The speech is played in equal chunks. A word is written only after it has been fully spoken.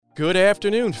Good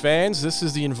afternoon, fans. This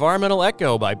is the Environmental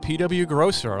Echo by PW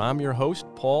Grosser, and I'm your host,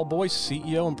 Paul Boyce,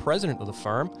 CEO and president of the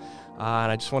firm.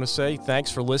 And I just want to say thanks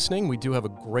for listening. We do have a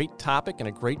great topic and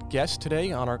a great guest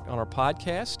today on our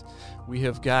podcast. We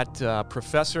have got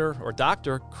Professor or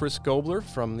Dr. Chris Gobler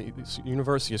from the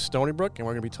University of Stony Brook, and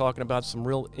we're going to be talking about some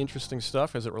real interesting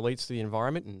stuff as it relates to the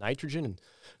environment and nitrogen and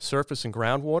surface and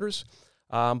groundwaters.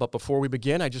 But before we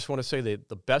begin, I just want to say that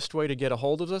the best way to get a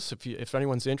hold of us, if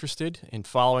anyone's interested in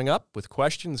following up with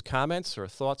questions, comments, or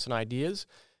thoughts and ideas,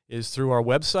 is through our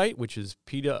website, which is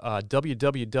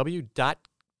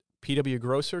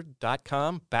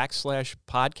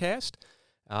www.pwgrosser.com/podcast.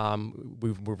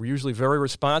 We're usually very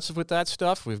responsive with that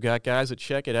stuff. We've got guys that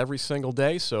check it every single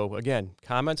day. So, again,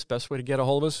 comments, best way to get a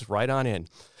hold of us is right on in.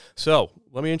 So,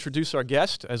 let me introduce our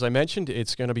guest. As I mentioned,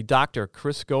 it's going to be Dr.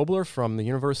 Chris Gobler from the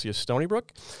University of Stony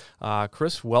Brook.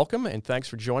 Chris, welcome, and thanks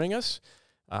for joining us.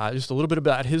 Just a little bit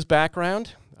about his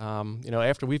background.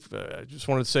 After we've just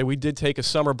wanted to say we did take a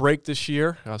summer break this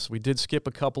year, so we did skip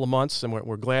a couple of months, and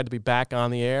we're glad to be back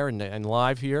on the air and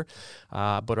live here.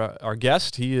 But our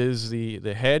guest, he is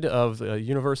the head of the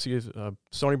University of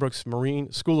Stony Brook's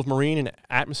School of Marine and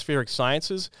Atmospheric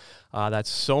Sciences. That's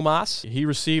SOMAS. He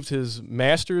received his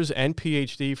master's and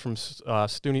PhD from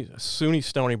SUNY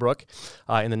Stony Brook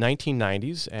in the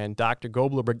 1990s, and Dr.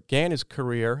 Gobler began his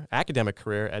academic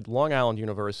career at Long Island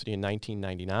University in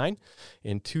 1999.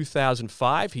 In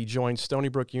 2005, he joined Stony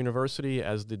Brook University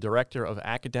as the Director of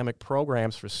Academic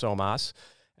Programs for SOMAS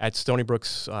at Stony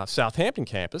Brook's Southampton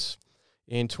campus.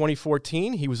 In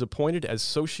 2014, he was appointed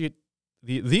as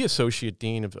the Associate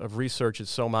Dean of Research at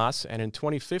SOMAS, and in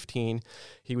 2015,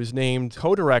 he was named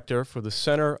co-director for the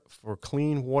Center for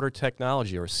Clean Water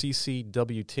Technology, or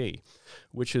CCWT,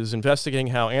 which is investigating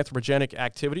how anthropogenic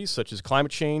activities such as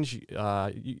climate change,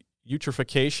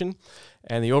 eutrophication,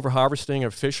 and the overharvesting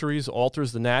of fisheries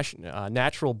alters the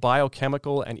natural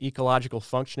biochemical and ecological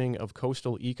functioning of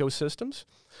coastal ecosystems.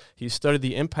 He studied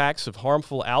the impacts of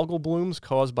harmful algal blooms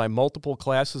caused by multiple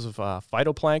classes of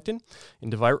phytoplankton in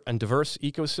diverse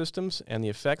ecosystems and the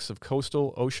effects of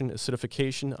coastal ocean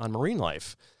acidification on marine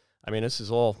life. I mean, this is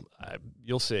all,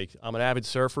 you'll see. I'm an avid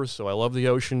surfer, so I love the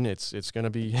ocean. It's going to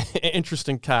be an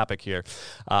interesting topic here.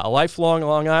 A lifelong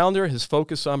Long Islander, his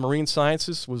focus on marine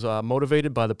sciences was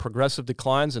motivated by the progressive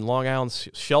declines in Long Island's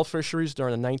shell fisheries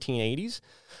during the 1980s.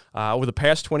 Over the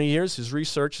past 20 years, his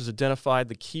research has identified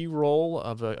the key role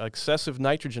of excessive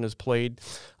nitrogen has played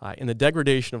in the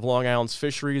degradation of Long Island's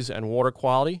fisheries and water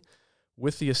quality.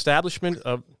 With the establishment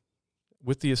of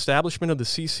the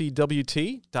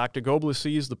CCWT, Dr. Gobler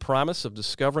sees the promise of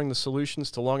discovering the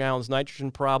solutions to Long Island's nitrogen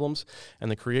problems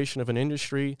and the creation of an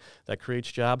industry that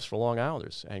creates jobs for Long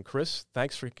Islanders. And Chris,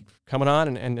 thanks for coming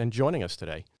on and joining us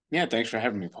today. Yeah, thanks for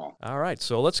having me, Paul. All right,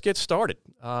 so let's get started.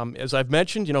 As I've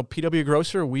mentioned, PW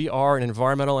Grosser, we are an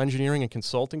environmental engineering and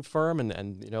consulting firm,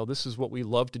 and this is what we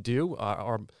love to do.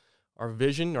 Our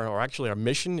vision, or actually our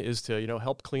mission, is to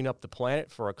help clean up the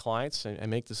planet for our clients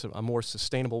and make this a more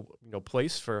sustainable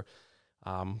place for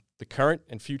the current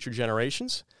and future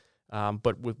generations.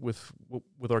 But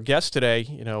with our guest today,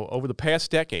 over the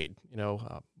past decade,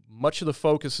 much of the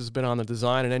focus has been on the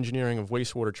design and engineering of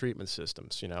wastewater treatment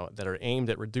systems, that are aimed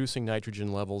at reducing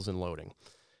nitrogen levels and loading.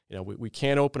 We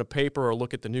can't open a paper or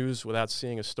look at the news without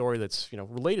seeing a story that's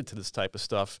related to this type of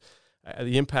stuff,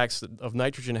 the impacts of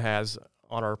nitrogen has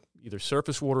on our either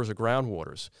surface waters or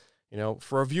groundwaters.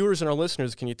 For our viewers and our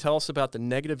listeners, can you tell us about the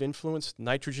negative influence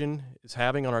nitrogen is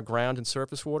having on our ground and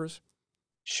surface waters?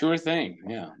 Sure thing,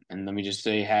 yeah. And let me just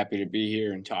say, happy to be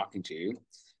here and talking to you.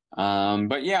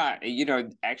 But yeah,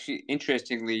 actually,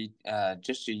 interestingly,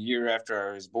 just a year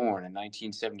after I was born in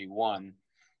 1971,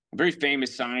 a very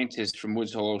famous scientist from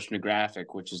Woods Hole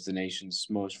Oceanographic, which is the nation's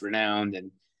most renowned and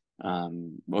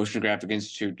oceanographic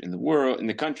institute in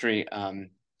the country,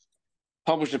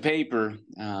 published a paper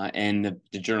in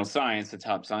the journal Science, the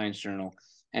top science journal.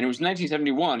 And it was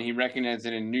 1971, he recognized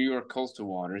that in New York coastal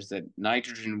waters that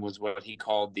nitrogen was what he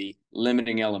called the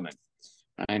limiting element.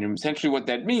 And essentially what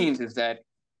that means is that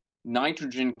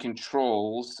nitrogen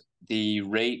controls the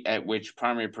rate at which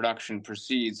primary production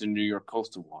proceeds in New York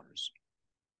coastal waters.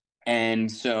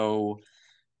 And so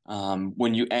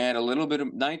when you add a little bit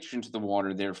of nitrogen to the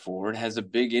water, therefore, it has a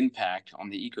big impact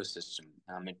on the ecosystem.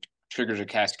 It triggers a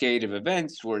cascade of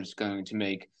events where it's going to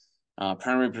make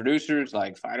primary producers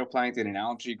like phytoplankton and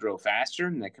algae grow faster.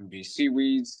 And that can be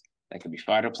seaweeds, that can be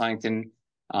phytoplankton,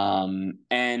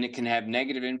 and it can have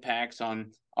negative impacts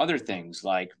on other things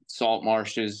like salt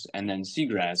marshes and then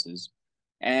seagrasses.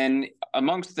 And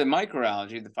amongst the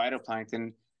microalgae, the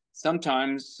phytoplankton,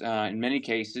 sometimes, in many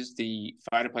cases, the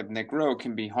phytoplankton that grow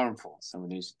can be harmful. Some of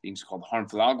these things called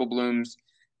harmful algal blooms.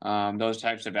 Those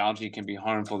types of algae can be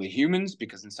harmful to humans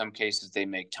because in some cases they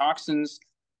make toxins.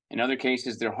 In other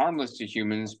cases, they're harmless to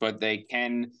humans, but they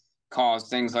can cause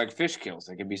things like fish kills.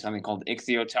 They can be something called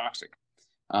ichthyotoxic.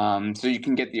 So you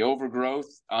can get the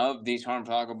overgrowth of these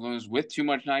harmful algal blooms with too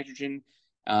much nitrogen.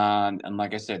 And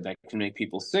like I said, that can make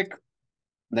people sick.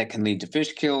 That can lead to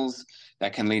fish kills.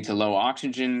 That can lead to low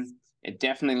oxygen. It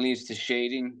definitely leads to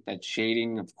shading. That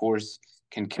shading, of course,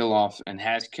 can kill off and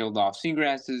has killed off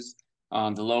seagrasses.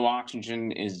 The low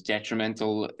oxygen is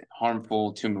detrimental,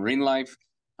 harmful to marine life.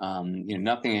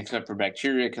 Nothing except for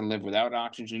bacteria can live without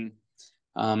oxygen.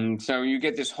 So you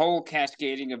get this whole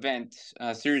cascading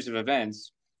series of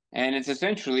events, and it's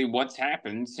essentially what's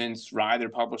happened since Ryder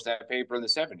published that paper in the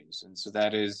 70s. And so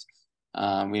that is,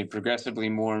 we had progressively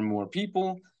more and more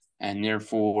people, and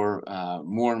therefore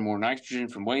more and more nitrogen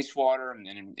from wastewater.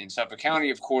 And in Suffolk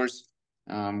County, of course,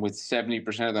 with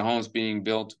 70% of the homes being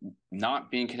built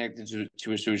not being connected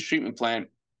to a sewage treatment plant,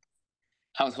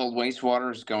 household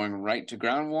wastewater is going right to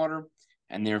groundwater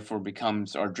and therefore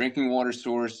becomes our drinking water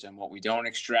source. And what we don't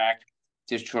extract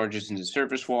discharges into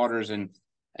surface waters and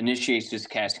initiates this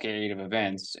cascade of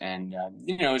events. And,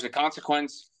 as a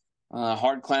consequence,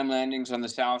 hard clam landings on the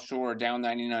South Shore are down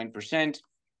 99%.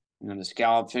 The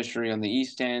scallop fishery on the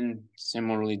east end,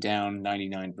 similarly down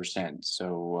 99%.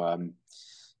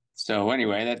 So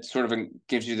anyway, that sort of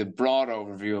gives you the broad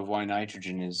overview of why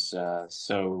nitrogen is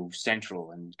so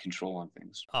central in controlling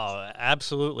things. Oh,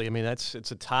 absolutely. I mean, it's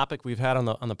a topic we've had on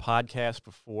the podcast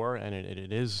before, and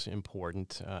it is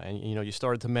important. And you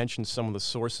started to mention some of the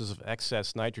sources of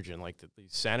excess nitrogen, like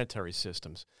these sanitary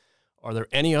systems. Are there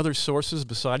any other sources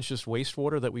besides just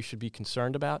wastewater that we should be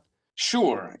concerned about?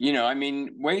 Sure.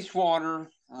 Wastewater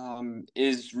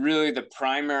is really the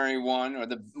primary one, or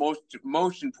the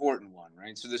most important one,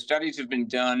 right? So the studies have been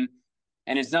done,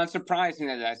 and it's not surprising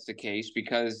that that's the case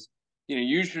because,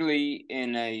 usually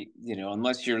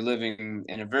unless you're living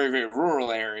in a very, very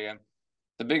rural area,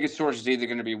 the biggest source is either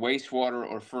going to be wastewater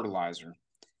or fertilizer.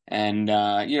 And,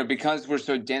 because we're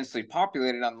so densely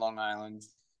populated on Long Island,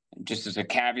 just as a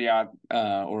caveat,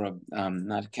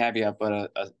 not a caveat,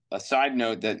 but a side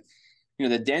note that,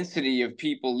 the density of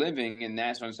people living in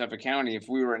Nassau and Suffolk County, if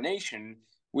we were a nation,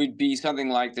 we'd be something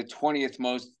like the 20th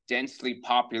most densely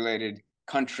populated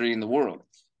country in the world.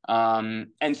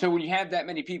 And so when you have that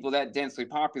many people that densely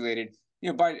populated,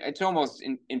 it's almost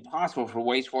impossible for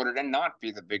wastewater to not be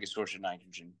the biggest source of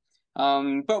nitrogen.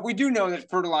 But we do know that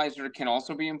fertilizer can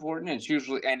also be important. It's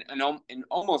usually, and in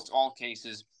almost all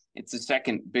cases, it's the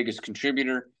second biggest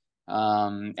contributor.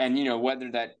 And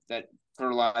whether that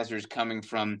fertilizer is coming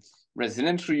from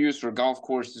residential use or golf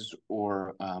courses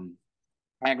or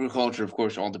agriculture, of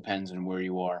course, all depends on where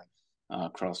you are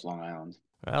across Long Island.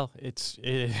 Well, it's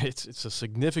a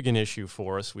significant issue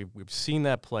for us. We've seen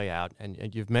that play out,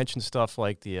 and you've mentioned stuff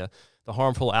like the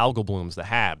harmful algal blooms, the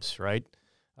HABs, right?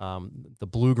 The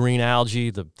blue-green algae,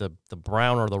 the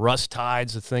brown or the rust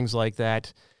tides, the things like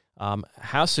that.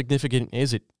 How significant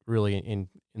is it really in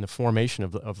the formation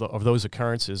of those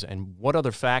occurrences, and what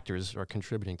other factors are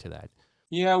contributing to that?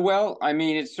 Yeah, well, I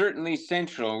mean, it's certainly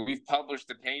central. We've published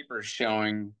the papers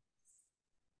showing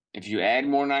if you add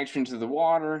more nitrogen to the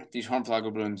water, these harmful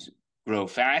algal blooms grow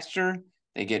faster,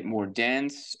 they get more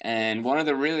dense. And one of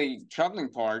the really troubling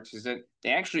parts is that they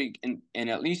actually, in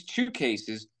at least 2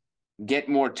 cases, get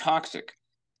more toxic.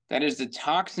 That is, the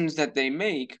toxins that they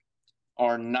make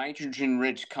are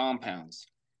nitrogen-rich compounds.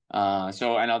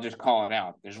 And I'll just call it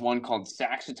out. There's one called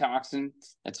saxitoxin.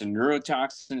 That's a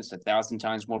neurotoxin. It's 1,000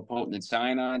 times more potent than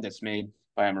cyanide. That's made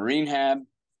by a marine HAB.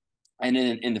 And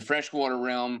then in the freshwater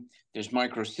realm, there's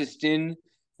microcystin,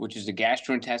 which is a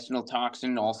gastrointestinal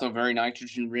toxin, also very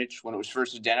nitrogen-rich. When it was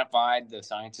first identified, the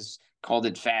scientists called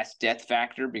it fast death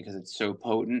factor because it's so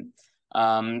potent.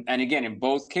 And again, in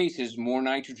both cases, more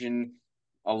nitrogen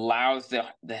allows the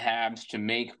HABs to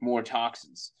make more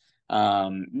toxins.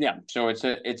 So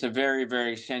it's a very,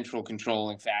 very central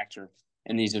controlling factor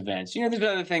in these events. There's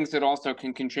other things that also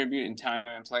can contribute in time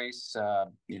and place.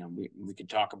 We could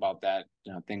talk about that,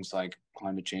 things like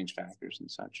climate change factors and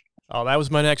such. Oh, that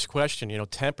was my next question.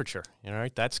 Temperature,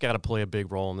 right? That's got to play a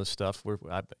big role in this stuff.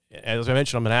 As I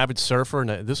mentioned, I'm an avid surfer,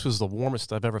 and this was the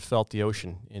warmest I've ever felt the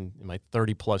ocean in my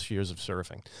 30-plus years of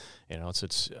surfing.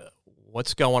 It's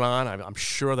what's going on? I'm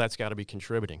sure that's got to be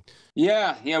contributing.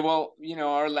 Yeah. Well,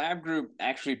 our lab group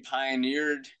actually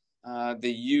pioneered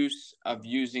the use of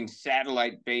using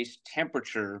satellite-based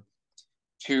temperature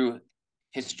to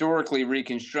historically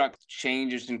reconstruct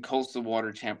changes in coastal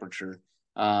water temperature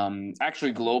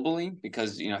actually globally,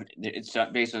 because it's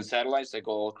based on satellites that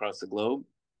go all across the globe.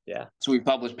 Yeah. So we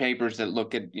publish papers that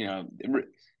look at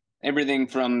everything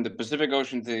from the Pacific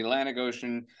Ocean to the Atlantic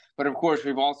Ocean. But of course,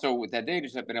 we've also, with that data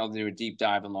set, been able to do a deep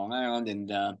dive in Long Island,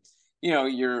 and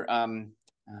your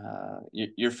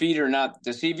feet are not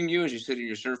deceiving you as you sit in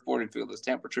your surfboard and feel those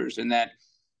temperatures, and that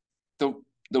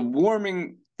the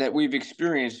warming that we've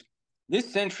experienced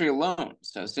this century alone,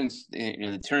 so since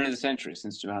the turn of the century,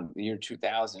 since about the year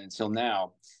 2000 until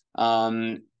now,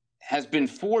 has been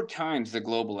 4 times the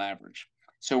global average.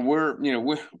 So we're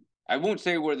I won't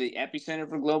say we're the epicenter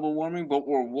for global warming, but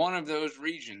we're one of those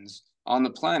regions on the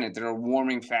planet that are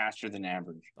warming faster than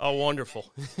average. Oh,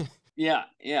 wonderful. Yeah,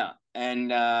 yeah, and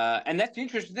that's the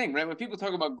interesting thing, right? When people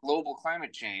talk about global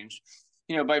climate change,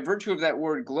 by virtue of that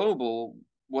word global,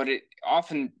 what it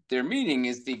often their meaning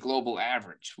is the global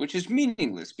average, which is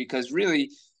meaningless, because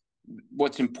really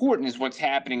what's important is what's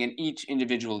happening in each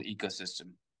individual ecosystem.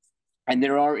 And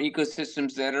there are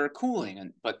ecosystems that are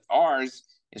cooling, but ours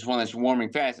is one that's warming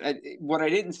fast. What I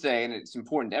didn't say, and it's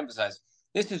important to emphasize,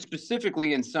 this is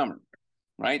specifically in summer,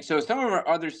 right? So some of our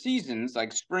other seasons,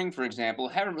 like spring, for example,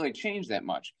 haven't really changed that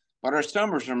much, but our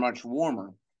summers are much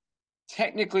warmer.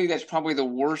 Technically, that's probably the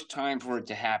worst time for it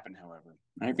to happen, however,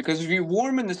 right? Because if you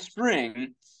warm in the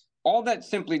spring, all that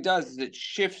simply does is it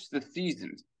shifts the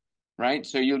seasons, right?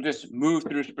 So you'll just move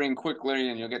through spring quickly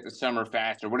and you'll get the summer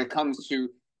faster when it comes to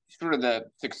sort of the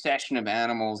succession of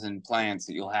animals and plants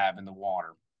that you'll have in the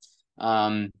water.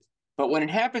 But when it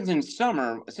happens in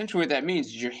summer, essentially what that means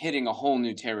is you're hitting a whole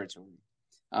new territory.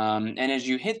 And as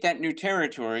you hit that new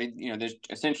territory, there's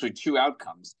essentially 2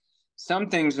 outcomes. Some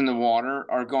things in the water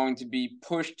are going to be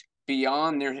pushed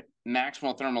beyond their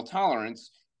maximal thermal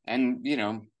tolerance, and I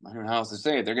don't know how else to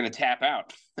say it, they're going to tap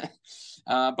out.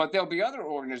 But there'll be other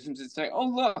organisms that say, "Oh,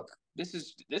 look, this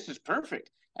is perfect,"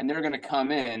 and they're going to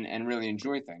come in and really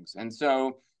enjoy things. And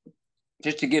so,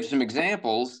 just to give some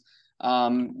examples,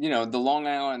 the Long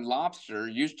Island lobster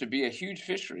used to be a huge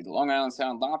fishery. The Long Island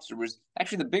Sound lobster was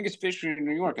actually the biggest fishery in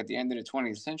New York at the end of the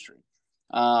 20th century.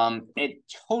 It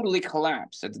totally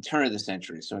collapsed at the turn of the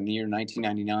century, so in the year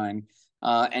 1999,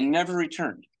 and never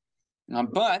returned.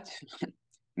 But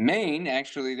Maine,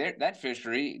 actually, that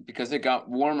fishery, because it got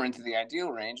warmer into the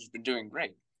ideal range, has been doing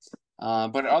great.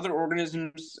 But other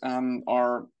organisms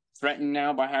are threatened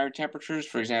now by higher temperatures.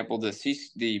 For example, the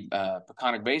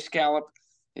Peconic bay scallop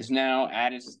is now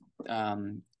at its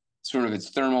sort of its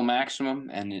thermal maximum,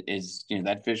 and it is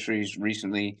that fishery's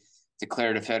recently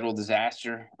declared a federal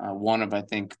disaster, one of I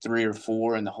think 3 or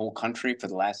 4 in the whole country for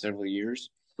the last several years,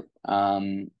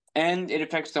 and it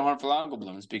affects the harmful algal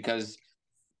blooms because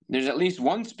there's at least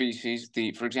one species,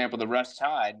 for example, the Russ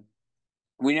tide.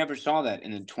 We never saw that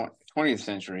in the 20th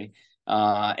century.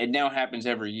 It now happens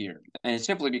every year, and it's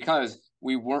simply because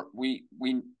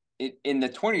in the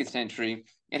 20th century,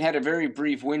 it had a very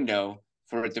brief window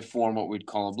for it to form what we'd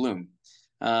call a bloom.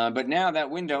 But now that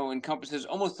window encompasses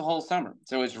almost the whole summer,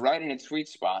 so it's right in its sweet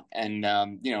spot. And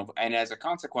and as a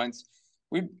consequence,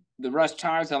 the Russ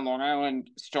tides on Long Island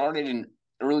started in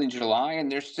early July,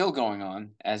 and they're still going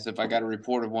on. As if I got a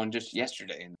report of one just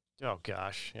yesterday. Oh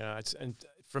gosh, yeah. And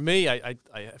for me, I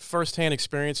firsthand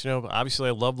experience. Obviously,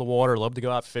 I love the water, love to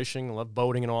go out fishing, love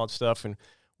boating and all that stuff. And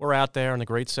we're out there in the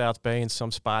Great South Bay in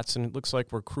some spots, and it looks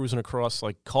like we're cruising across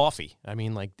like coffee. I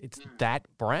mean, like it's that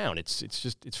brown.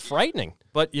 It's frightening.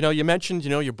 But you mentioned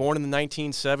you're born in the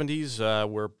 1970s.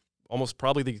 We're almost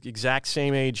probably the exact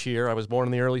same age here. I was born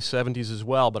in the early 70s as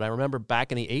well. But I remember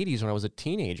back in the 80s when I was a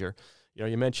teenager.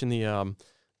 You mentioned the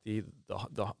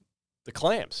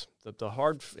clams, the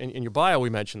hard in your bio.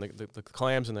 We mentioned the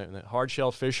clams and the hard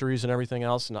shell fisheries and everything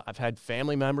else. And I've had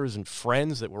family members and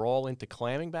friends that were all into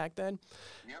clamming back then.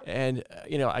 Yep. And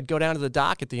I'd go down to the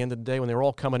dock at the end of the day when they were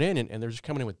all coming in, and they're just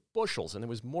coming in with bushels, and there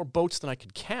was more boats than I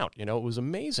could count. It was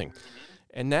amazing. Mm-hmm.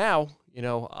 And now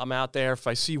I'm out there. If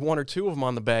I see 1 or 2 of them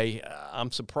on the bay,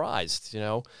 I'm surprised.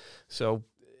 So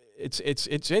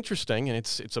it's interesting, and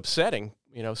it's upsetting.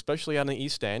 Especially on the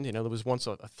East End, there was once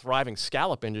a thriving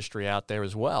scallop industry out there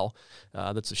as well.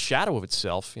 That's a shadow of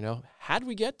itself. How did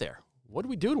we get there? What do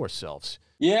we do to ourselves?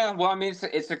 Yeah, well, I mean,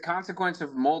 it's a consequence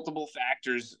of multiple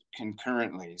factors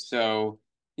concurrently. So,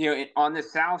 on the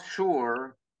South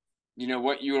Shore,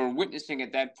 what you were witnessing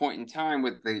at that point in time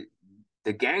with the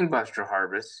gangbuster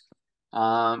harvest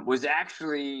was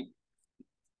actually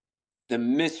the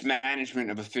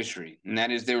mismanagement of a fishery, and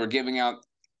that is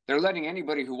they're letting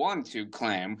anybody who wanted to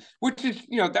clam, which is,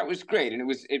 that was great.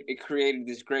 And it created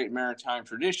this great maritime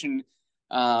tradition.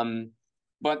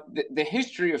 But the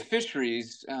history of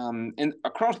fisheries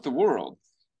across the world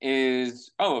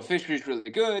is, oh, a fishery's really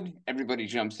good. Everybody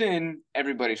jumps in,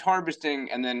 everybody's harvesting,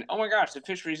 and then, oh my gosh, the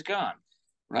fishery's gone,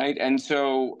 right? And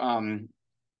so,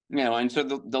 and so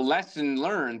the lesson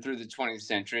learned through the 20th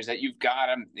century is that you've got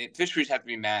to, fisheries have to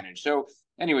be managed. So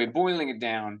anyway, boiling it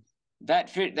down,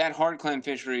 that hard clam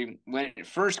fishery, when it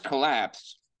first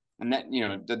collapsed, and that,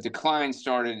 the decline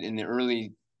started in the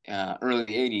early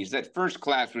 80s. That first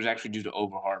collapse was actually due to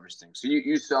overharvesting. So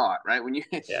you saw it, right? When you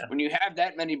when you have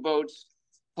that many boats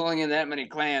pulling in that many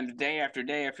clams day after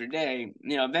day after day,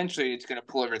 eventually it's going to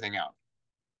pull everything out.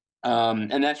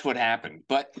 And that's what happened.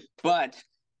 But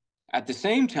at the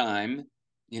same time,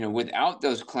 without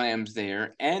those clams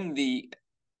there and the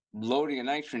loading of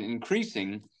nitrogen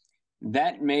increasing,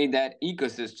 that made that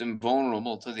ecosystem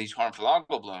vulnerable to these harmful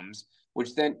algal blooms,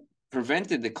 which then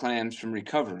prevented the clams from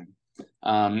recovering.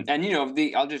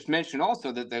 I'll just mention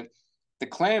also that the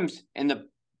clams in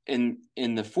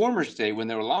the former state, when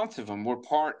there were lots of them, were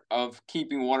part of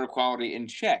keeping water quality in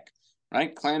check.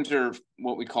 Right? Clams are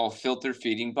what we call filter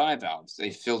feeding bivalves.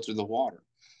 They filter the water.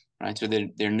 Right, so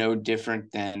they're no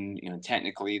different than,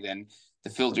 technically, than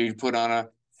the filter you put on a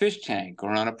fish tank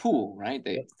or on a pool, right?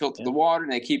 They filter the water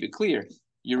and they keep it clear.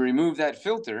 You remove that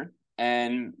filter,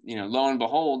 and lo and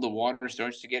behold, the water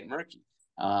starts to get murky.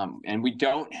 And we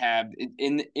don't have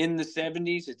in the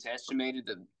 70s. It's estimated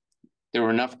that there were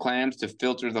enough clams to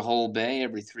filter the whole bay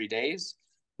every 3 days.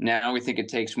 Now we think it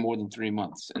takes more than 3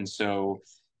 months, and so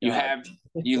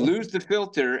you lose the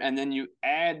filter, and then you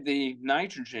add the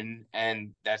nitrogen,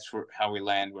 and that's how we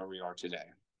land where we are today.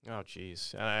 Oh,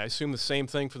 geez. And I assume the same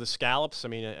thing for the scallops. I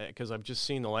mean, because I've just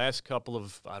seen the last couple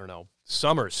of, I don't know,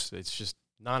 summers. It's just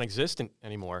non-existent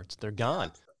anymore. They're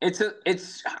gone. It's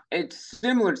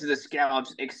similar to the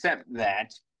scallops, except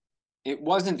that it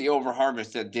wasn't the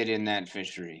overharvest that did in that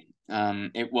fishery.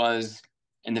 It was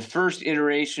in the first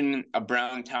iteration of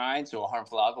brown tide, so a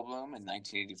harmful algal bloom in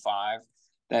 1985.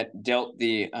 That dealt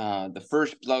the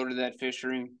first blow to that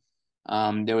fishery.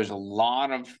 There was a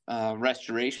lot of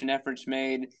restoration efforts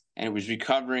made, and it was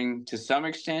recovering to some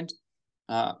extent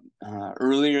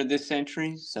earlier this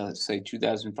century. So let's say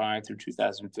 2005 through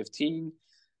 2015.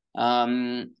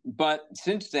 But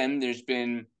since then, there's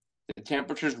been the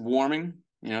temperatures warming.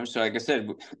 So like I said,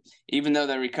 even though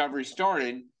that recovery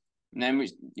started, and then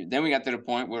we got to the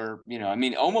point where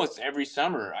almost every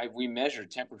summer we measure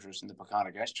temperatures in the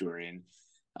Peconic estuary, and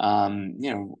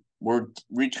we're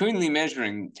routinely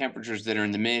measuring temperatures that are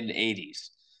in the mid 80s,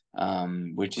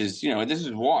 which is, this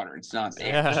is water. It's not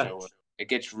air, so it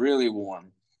gets really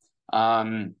warm.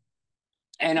 And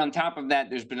on top of that,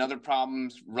 there's been other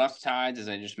problems. Rust tides, as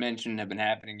I just mentioned, have been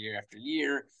happening year after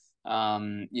year.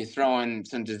 You throw in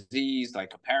some disease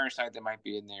like a parasite that might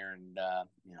be in there, and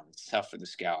it's tough for the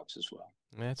scallops as well.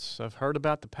 I've heard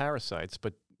about the parasites,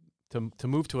 but to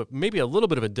move to maybe a little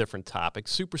bit of a different topic,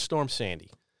 Superstorm Sandy.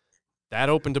 That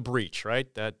opened a breach,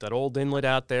 right? That old inlet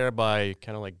out there by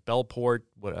kind of like Bellport,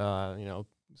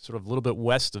 sort of a little bit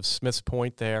west of Smith's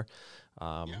Point there.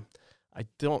 I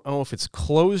don't know if it's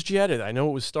closed yet. I know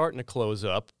it was starting to close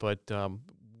up, but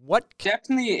what?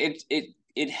 Definitely,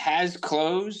 it has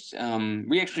closed.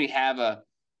 We actually have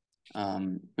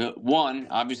one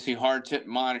obviously hard to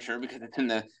monitor because it's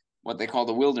in what they call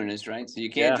the wilderness, right? So you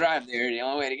can't drive there. The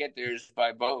only way to get there is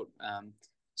by boat.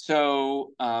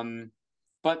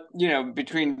 But,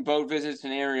 between boat visits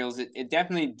and aerials, it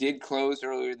definitely did close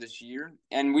earlier this year.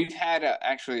 And we've had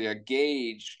actually a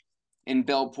gauge in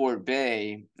Bellport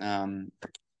Bay, a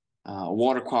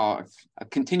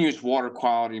continuous water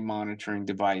quality monitoring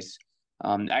device.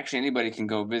 Actually, anybody can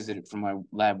go visit it from my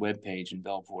lab webpage in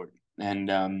Bellport.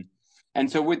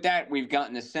 And so with that, we've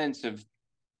gotten a sense of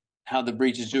how the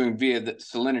breach is doing via the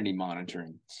salinity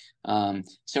monitoring.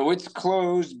 So it's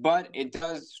closed, but it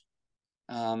does.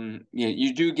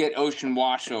 You do get ocean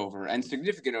washover and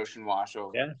significant ocean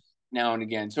washover now and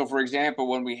again. So, for example,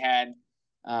 when we had,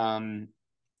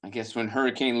 I guess when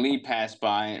Hurricane Lee passed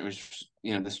by, it was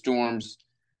the storms,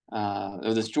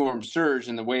 or the storm surge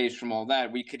and the waves from all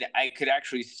that. I could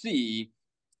actually see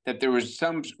that there was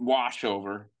some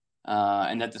washover,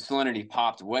 and that the salinity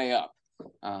popped way up.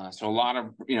 So a lot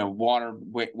of water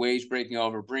waves breaking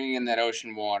over, bringing in that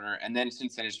ocean water, and then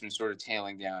since then it's been sort of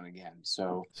tailing down again.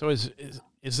 So is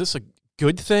this a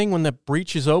good thing when the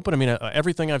breach is open? I mean,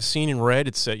 everything I've seen and read,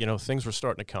 it's things were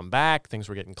starting to come back, things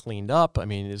were getting cleaned up. I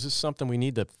mean, is this something we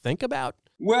need to think about?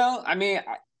 Well, I mean,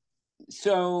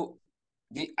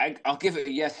 I'll give it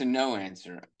a yes and no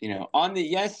answer. On the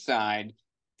yes side,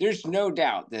 there's no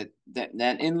doubt that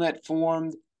inlet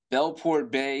formed. Bellport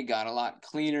Bay got a lot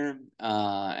cleaner,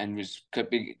 and could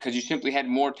be because you simply had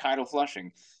more tidal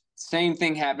flushing. Same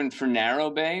thing happened for Narrow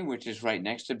Bay, which is right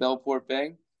next to Bellport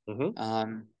Bay.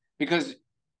 Because,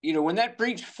 when that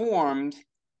breach formed,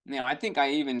 I think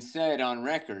I even said on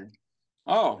record,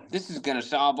 oh, this is going to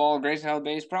solve all Great South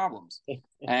Bay's problems.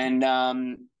 And,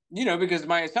 because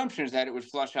my assumption is that it would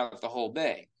flush out the whole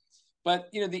bay. But,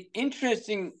 the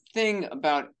interesting thing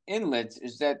about inlets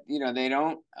is that, they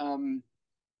don't,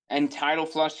 and tidal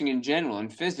flushing in general in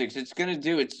physics,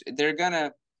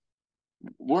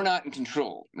 we're not in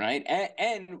control, right?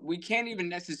 And we can't even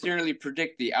necessarily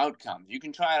predict the outcomes. You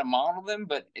can try to model them,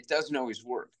 but it doesn't always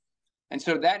work. And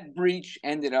so that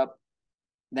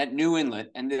new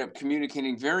inlet ended up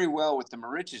communicating very well with the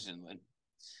Mauritius Inlet,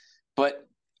 but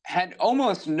had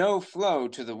almost no flow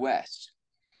to the west.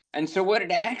 And so what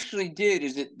it actually did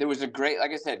is there was a great,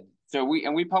 like I said,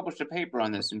 we published a paper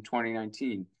on this in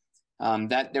 2019,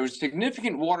 that there was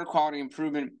significant water quality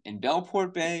improvement in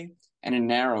Bellport Bay and in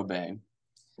Narrow Bay.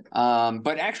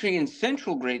 But actually in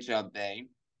Central Great South Bay,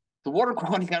 the water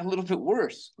quality got a little bit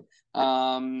worse.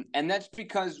 And that's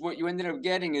because what you ended up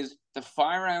getting is the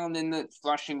Fire Island Inlet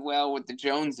flushing well with the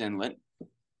Jones Inlet,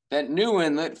 that new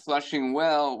inlet flushing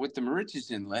well with the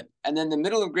Mauritius Inlet, and then the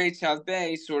middle of Great South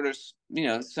Bay sort of,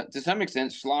 to some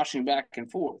extent, sloshing back and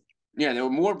forth. Yeah, there were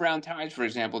more brown tides, for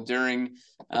example, during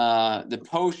the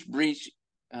post-breach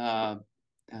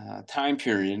time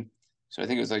period. So I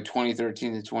think it was like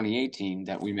 2013 to 2018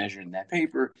 that we measured in that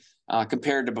paper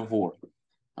compared to before.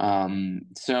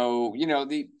 So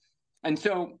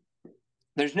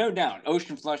there's no doubt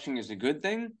ocean flushing is a good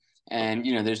thing. And,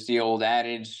 there's the old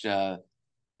adage,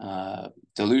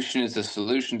 dilution is the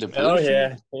solution to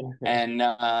pollution. Oh, yeah. And,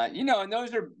 and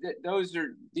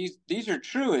these are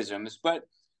truisms. But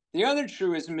the other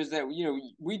truism is that,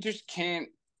 we just can't,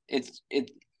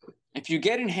 if you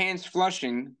get enhanced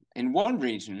flushing in one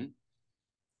region,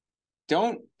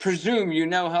 don't presume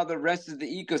how the rest of the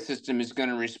ecosystem is going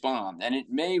to respond, and it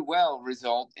may well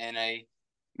result in a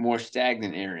more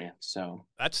stagnant area. So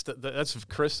that's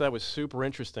Chris. That was super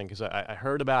interesting because I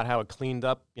heard about how it cleaned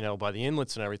up, by the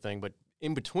inlets and everything, but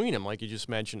in between them, like you just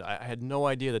mentioned, I had no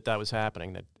idea that was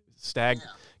happening. That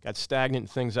got stagnant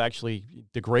and things actually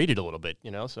degraded a little bit.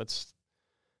 So that's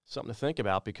something to think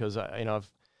about because I've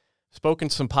spoken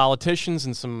to some politicians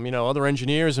and some, other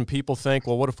engineers, and people think,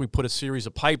 well, what if we put a series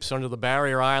of pipes under the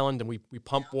barrier island and we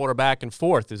pump water back and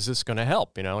forth? Is this going to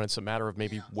help? And it's a matter of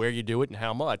maybe where you do it and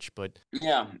how much. But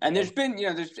and there's been,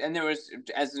 there was,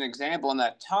 as an example on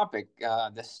that topic,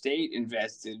 the state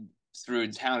invested through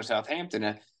the town of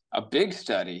Southampton a big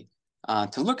study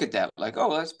to look at that. Like, oh,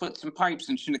 let's put some pipes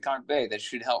in Shinnecock Bay that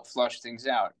should help flush things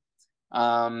out.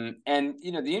 And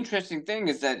the interesting thing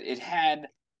is that it had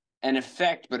an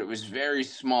effect, but it was very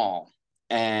small.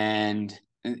 And,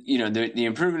 the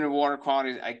improvement in water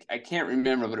quality, I can't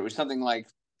remember, but it was something like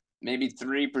maybe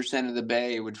 3% of the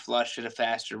bay would flush at a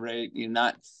faster rate.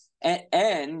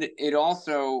 And it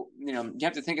also, you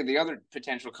have to think of the other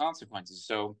potential consequences.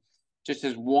 So just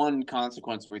as one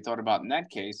consequence we thought about in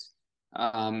that case,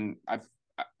 I've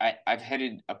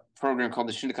headed a program called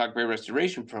the Shinnecock Bay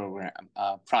Restoration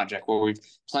Project, where we've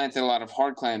planted a lot of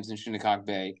hard clams in Shinnecock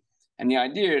Bay. And the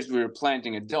idea is we were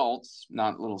planting adults,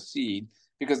 not little seed,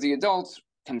 because the adults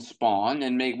can spawn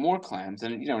and make more clams.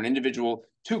 And, an individual,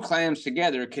 2 clams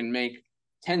together can make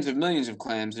tens of millions of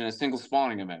clams in a single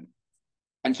spawning event.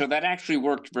 And so that actually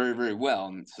worked very, very well.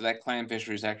 And so that clam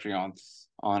fishery is actually on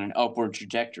an upward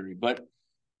trajectory. But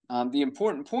the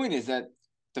important point is that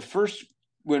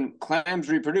when clams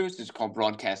reproduce, it's called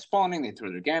broadcast spawning. They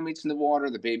throw their gametes in the water.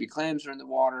 The baby clams are in the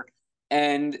water.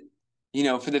 And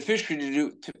for the fishery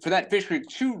to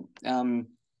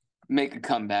make a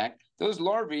comeback, those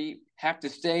larvae have to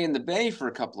stay in the bay for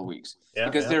a couple of weeks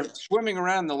because they're swimming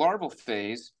around the larval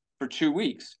phase for 2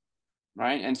 weeks,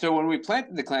 right? And so when we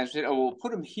planted the clams, we said, we'll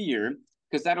put them here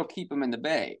because that'll keep them in the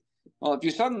bay. Well, if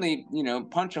you suddenly,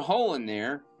 punch a hole in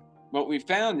there, what we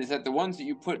found is that the ones that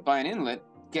you put by an inlet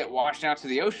get washed out to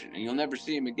the ocean and you'll never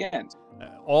see them again.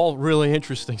 All really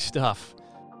interesting stuff.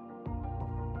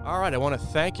 All right, I want to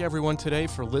thank everyone today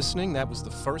for listening. That was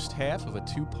the first half of a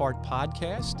 2-part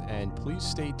podcast, and please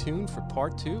stay tuned for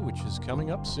part 2, which is coming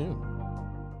up soon.